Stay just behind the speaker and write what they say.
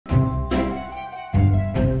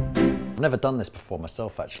I've never done this before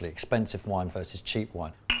myself, actually. Expensive wine versus cheap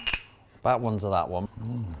wine. About one to that one.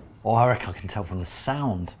 Oh, I reckon I can tell from the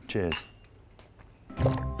sound. Cheers.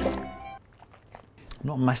 I'm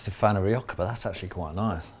not a massive fan of Rioja, but that's actually quite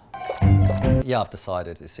nice. Yeah, I've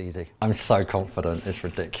decided it's easy. I'm so confident, it's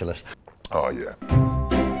ridiculous. Oh yeah.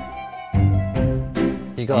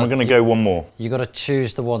 I'm going to go one more. You got to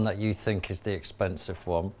choose the one that you think is the expensive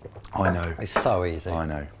one. I know. It's so easy. I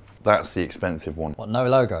know. That's the expensive one. What, no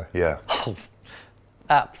logo? Yeah. Oh,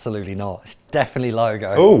 absolutely not. It's definitely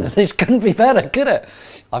logo. Oh. This couldn't be better, could it?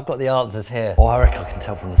 I've got the answers here. Oh, I reckon I can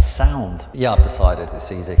tell from the sound. Yeah, I've decided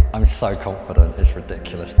it's easy. I'm so confident, it's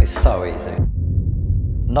ridiculous. It's so easy.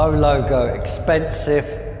 No logo,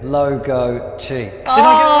 expensive, logo, cheap. Did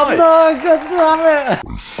I get it right? No, god damn it!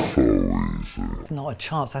 It's so easy. It's not a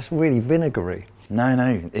chance, that's really vinegary. No,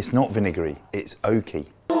 no, it's not vinegary, it's oaky.